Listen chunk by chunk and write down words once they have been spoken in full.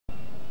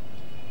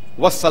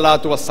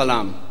wassalatu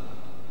wassalam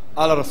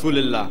ala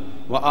rasulillah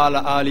wa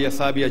ala alihi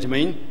ashabi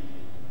ajmain,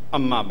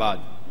 amma ba'd.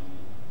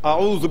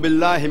 A'udhu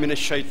billahi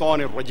minash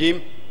shaitanir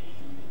rajim.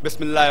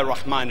 Bismillahir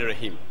rahmanir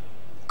rahim.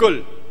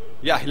 Kul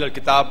ya ahlal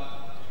kitab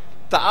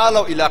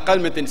ta'alaw ila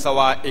kalimatin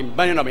sawa'in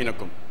baynana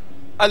baynakum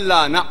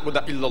alla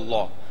na'budu illa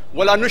Allah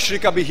wa la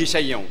nushrika bihi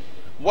shay'an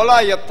wa la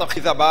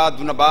yattakhidha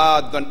ba'duna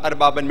ba'dan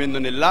arbaban min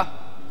dunillah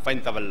fa in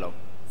tawallaw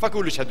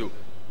faqulu ashhadu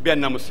bi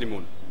anna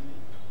muslimun.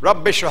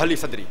 Rabbi shrah li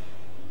sadri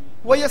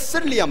wa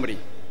yassir li amri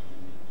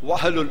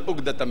wahlul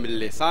 'uqdatam min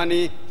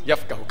lisani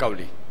yafqahu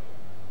qawli.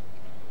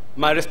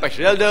 My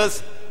respected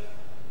elders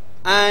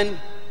and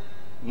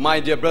my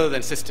dear brothers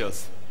and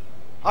sisters,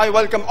 I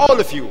welcome all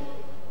of you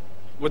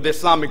with the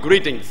Islamic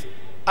greetings.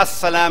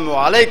 Assalamu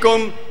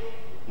alaikum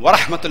wa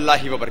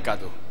rahmatullahi wa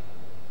barakatuh.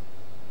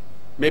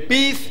 May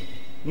peace,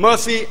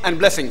 mercy and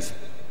blessings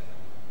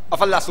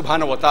of Allah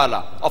subhanahu wa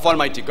ta'ala, of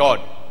Almighty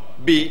God,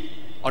 be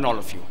on all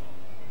of you.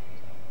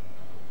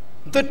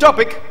 The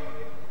topic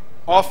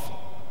of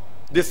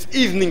this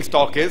evening's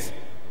talk is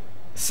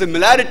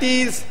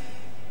similarities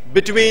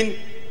between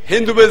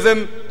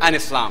Hinduism and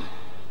Islam.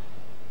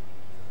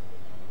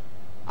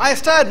 I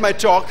started my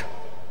talk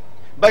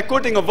by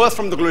quoting a verse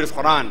from the glorious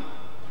Quran,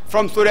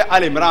 from Surah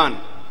Al-Imran,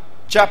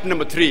 chapter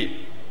number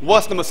 3,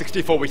 verse number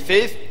 64, which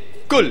says,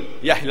 Kul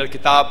ya ahlal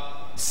kitab,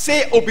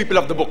 say, O people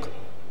of the book,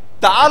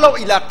 ta'alaw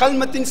ila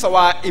kalmatin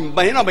sawa'in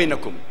baynana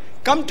baynakum,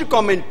 come to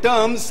common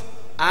terms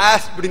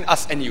as between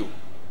us and you.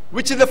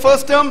 Which is the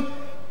first term?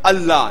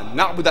 Allah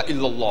na'budu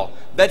illallah,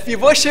 that we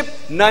worship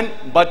none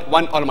but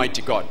one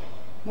Almighty God.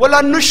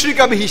 Wala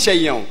nushrika bihi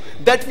shay'an,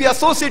 that we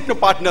associate no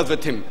partners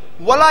with Him.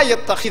 Wala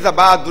yattakhidha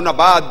ba'duna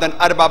ba'dan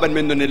arbaban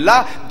min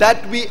dunillah,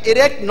 that we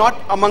erect not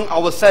among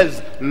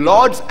ourselves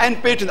lords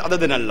and patrons other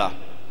than Allah.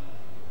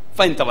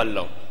 Fa in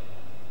tawallaw,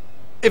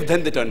 if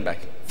then they turn back,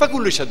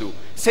 faqulu ashhadu,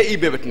 say ye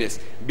bear witness,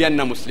 bi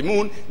anna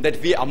muslimun,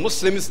 that we are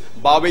Muslims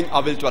bowing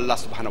our will to Allah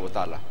subhanahu wa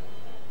ta'ala.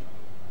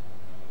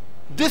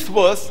 This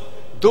verse,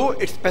 though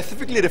it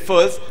specifically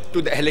refers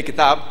to the Ahl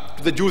Kitab,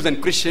 to the Jews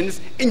and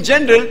Christians, in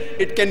general,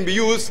 it can be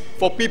used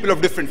for people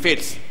of different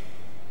faiths.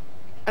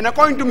 And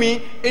according to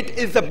me, it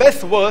is the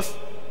best verse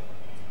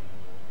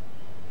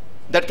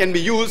that can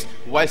be used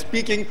while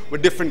speaking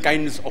with different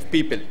kinds of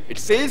people. It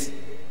says,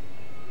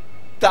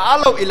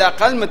 Ta'alaw ila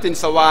kalmatin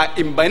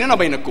sawa'in baynana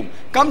baynakum,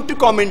 come to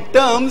common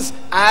terms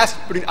as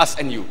between us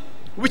and you.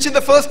 Which is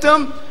the first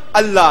term?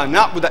 Allah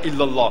na'budu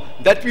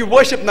illallah, that we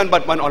worship none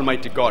but one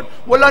Almighty God.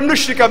 Wala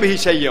nushrika bihi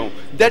shay'an,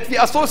 that we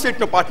associate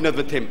no partners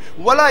with Him.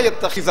 Wala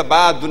yattakhidha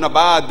ba'duna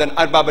ba'dan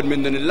arbaban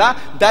min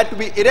dunillah, that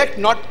we erect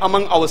not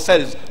among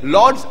ourselves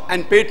lords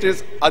and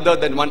patrons other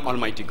than one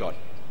Almighty God.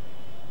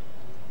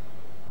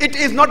 It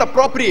is not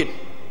appropriate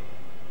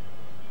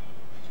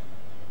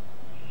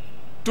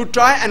to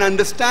try and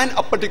understand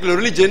a particular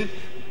religion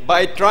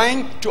by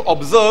trying to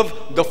observe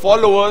the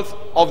followers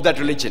of that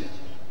religion.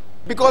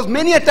 Because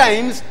many a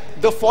times,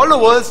 the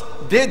followers,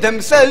 they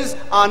themselves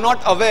are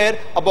not aware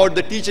about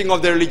the teaching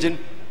of their religion.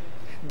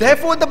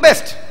 Therefore, the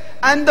best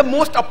and the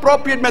most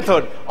appropriate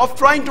method of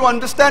trying to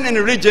understand a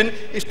religion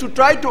is to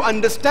try to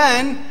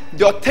understand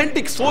the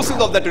authentic sources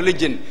of that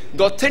religion,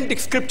 the authentic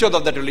scriptures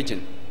of that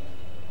religion.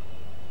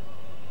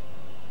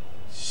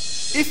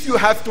 If you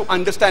have to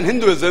understand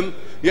Hinduism,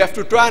 you have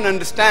to try and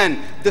understand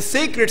the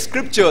sacred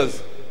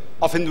scriptures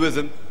of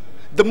Hinduism.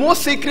 The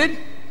most sacred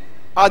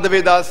are the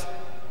Vedas,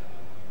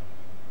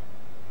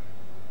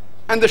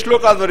 and the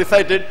shlokas were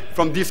recited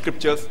from these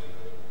scriptures.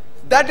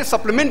 That is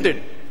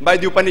supplemented by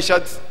the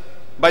Upanishads,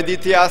 by the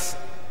Itihas,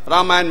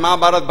 Ramayana,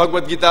 Mahabharata,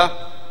 Bhagavad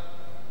Gita,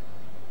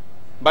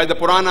 by the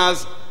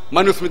Puranas,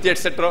 Manusmriti,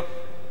 etc.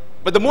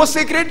 But the most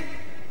sacred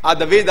are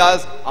the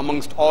Vedas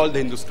amongst all the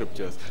Hindu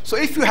scriptures. So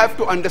if you have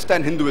to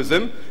understand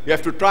Hinduism, you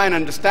have to try and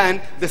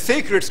understand the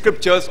sacred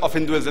scriptures of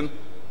Hinduism.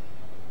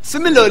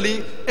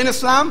 Similarly, in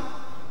Islam,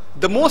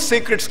 the most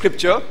sacred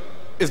scripture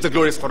is the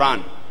glorious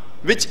Quran,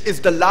 which is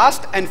the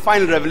last and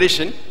final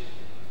revelation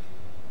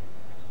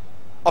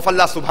of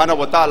Allah subhanahu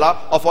wa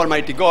ta'ala, of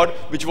Almighty God,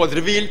 which was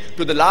revealed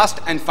to the last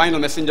and final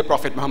messenger,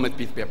 Prophet Muhammad,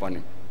 peace be upon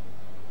him.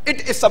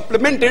 It is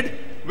supplemented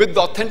with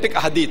the authentic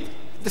hadith,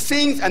 the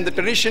sayings and the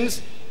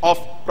traditions of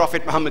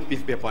Prophet Muhammad,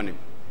 peace be upon him.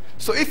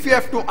 So if you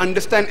have to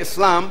understand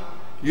Islam,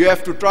 you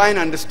have to try and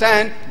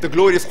understand the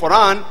glorious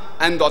Quran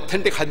and the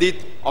authentic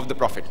hadith of the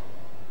Prophet.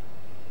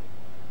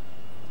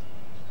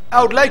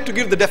 I would like to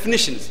give the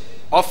definitions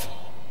of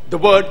the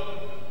word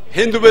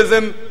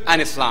Hinduism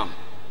and Islam.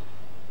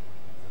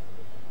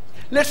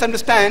 Let's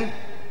understand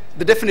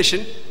the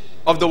definition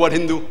of the word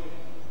Hindu.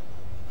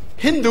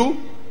 Hindu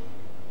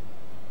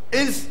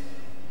is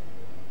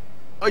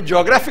a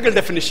geographical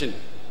definition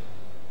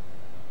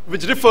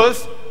which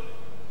refers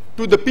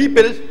to the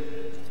people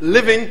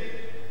living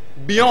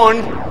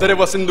beyond the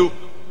river Sindhu,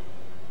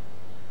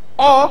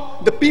 or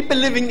the people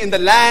living in the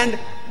land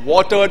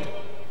watered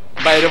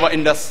by river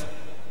Indus.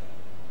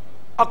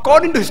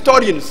 According to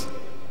historians,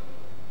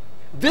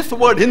 this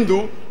word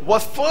Hindu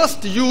was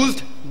first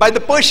used by the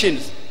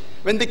Persians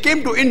when they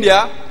came to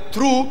India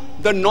through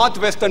the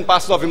northwestern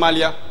passes of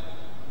Himalaya.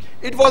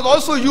 It was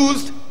also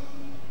used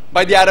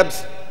by the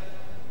Arabs.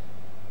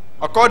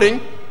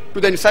 According to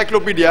the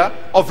Encyclopedia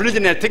of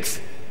Religion and Ethics,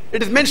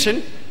 it is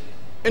mentioned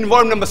in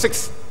volume number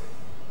 6,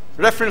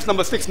 reference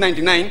number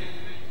 699,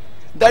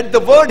 that the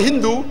word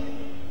Hindu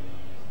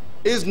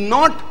is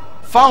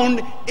not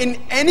found in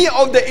any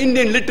of the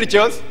Indian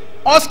literatures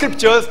or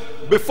scriptures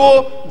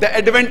before the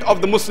advent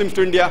of the Muslims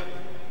to India.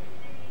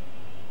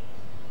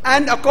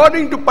 And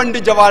according to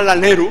Pandit Jawaharlal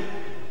Nehru,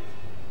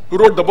 who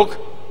wrote the book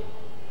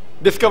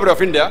Discovery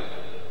of India,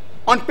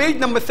 on page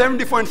number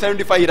 74 and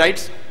 75 he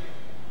writes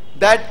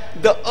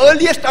that the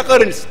earliest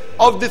occurrence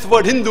of this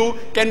word Hindu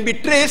can be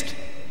traced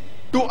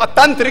to a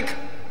tantric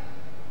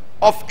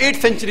of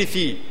 8th century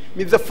CE.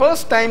 Means the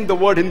first time the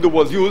word Hindu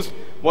was used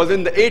was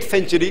in the 8th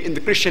century in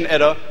the Christian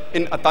era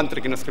in a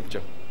tantric, in a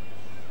scripture.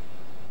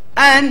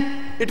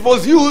 And it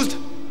was used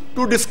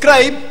to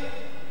describe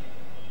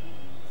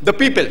the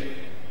people.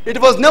 It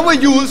was never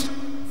used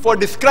for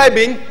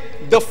describing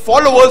the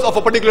followers of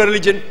a particular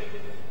religion.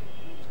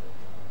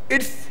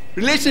 Its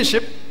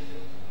relationship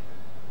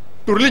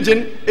to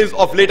religion is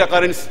of late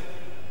occurrence.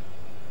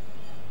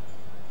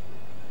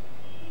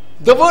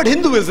 The word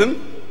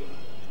Hinduism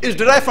is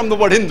derived from the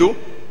word Hindu,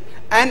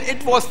 and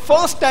it was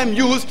first time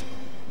used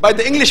by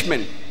the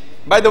Englishmen,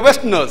 by the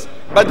Westerners,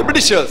 by the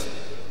Britishers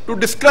to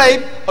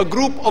describe a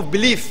group of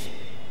beliefs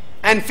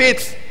and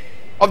faiths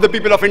of the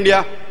people of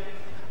India.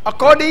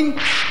 According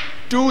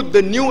to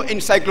the new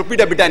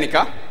Encyclopedia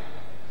Britannica,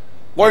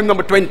 volume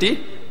number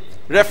 20,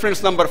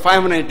 reference number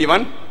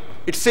 581,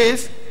 it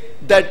says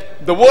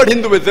that the word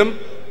Hinduism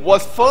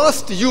was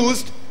first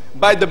used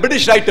by the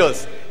British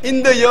writers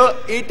in the year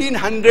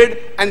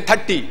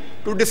 1830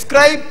 to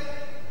describe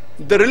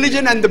the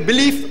religion and the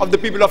belief of the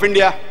people of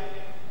India.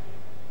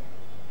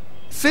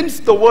 Since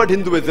the word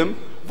Hinduism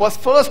was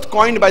first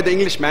coined by the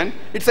Englishman,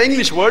 it's an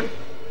English word,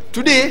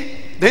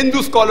 today the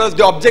Hindu scholars,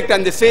 they object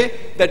and they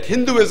say that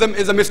Hinduism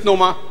is a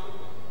misnomer.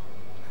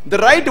 The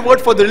right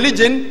word for the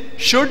religion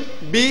should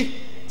be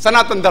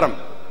Sanatan Dharam,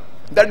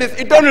 that is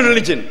eternal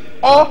religion,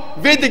 or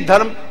Vedic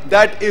Dharam,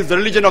 that is the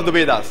religion of the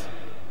Vedas.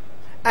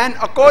 And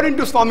according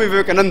to Swami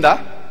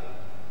Vivekananda,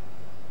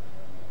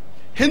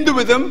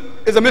 Hinduism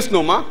is a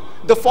misnomer.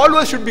 The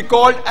followers should be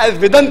called as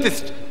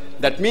Vedantists,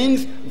 that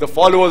means the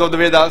followers of the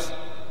Vedas.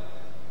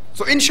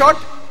 So in short,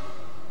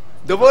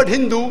 the word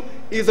Hindu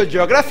is a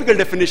geographical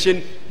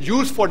definition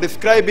used for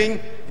describing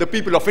the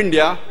people of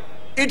India.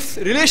 Its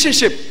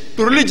relationship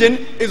to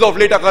religion is of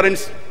late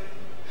occurrence.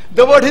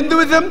 The word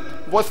Hinduism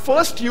was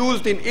first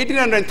used in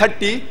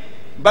 1830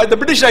 by the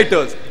British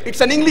writers. It's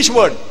an English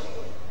word.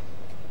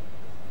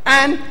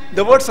 And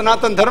the word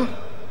Sanatan Dharma,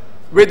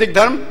 Vedic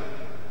Dharma,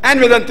 and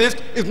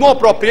Vedantist is more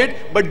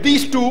appropriate, but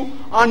these two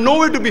are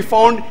nowhere to be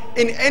found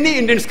in any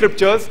Indian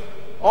scriptures.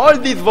 All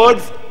these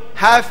words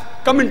have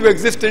come into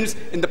existence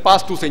in the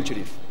past 2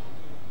 centuries.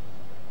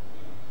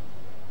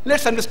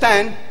 Let's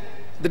understand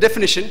the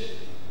definition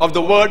of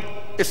the word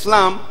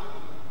Islam.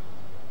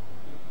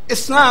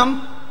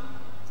 Islam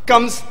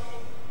comes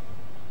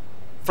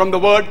from the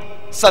word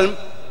Salm,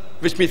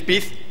 which means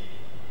peace.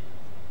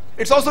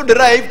 It's also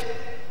derived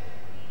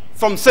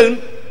from Silm,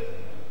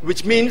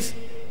 which means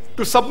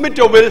to submit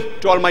your will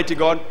to Almighty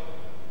God.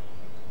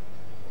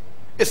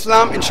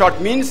 Islam, in short,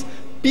 means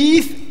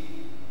peace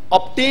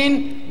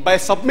obtained by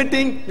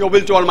submitting your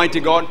will to Almighty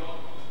God.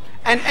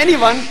 And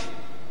anyone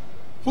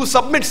who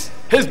submits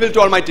his will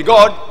to Almighty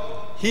God,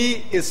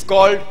 he is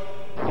called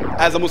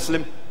as a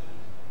Muslim.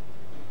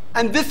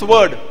 And this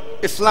word,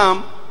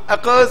 Islam,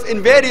 occurs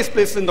in various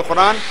places in the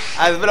Quran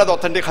as well as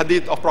authentic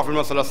hadith of Prophet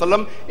Muhammad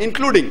ﷺ,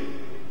 including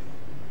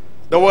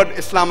the word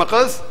Islam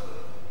occurs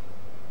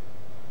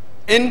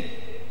in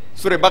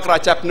Surah Baqarah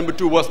chapter number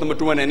 2 verse number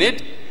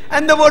 208,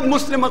 and the word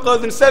Muslim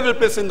occurs in several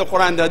places in the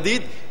Quran and the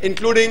hadith,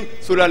 including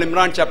Surah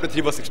Al-Imran chapter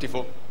 3 verse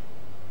 64.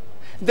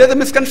 There is a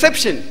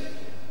misconception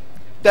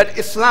that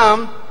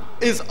Islam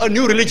is a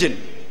new religion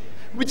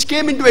which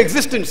came into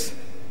existence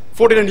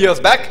 1400 years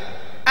back,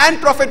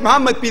 and Prophet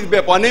Muhammad, peace be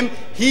upon him,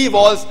 he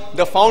was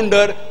the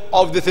founder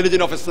of this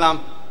religion of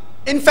Islam.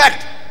 In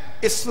fact,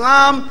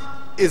 Islam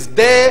is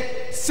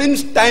there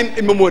since time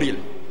immemorial,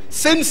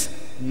 since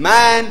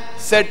man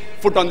set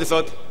foot on this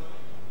earth.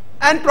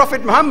 And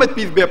Prophet Muhammad,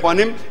 peace be upon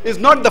him, is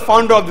not the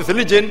founder of this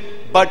religion,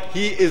 but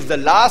he is the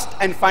last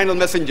and final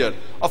messenger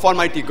of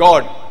Almighty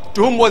God,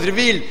 to whom was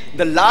revealed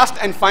the last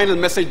and final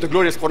message, the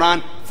glorious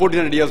Quran,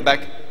 1400 years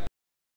back.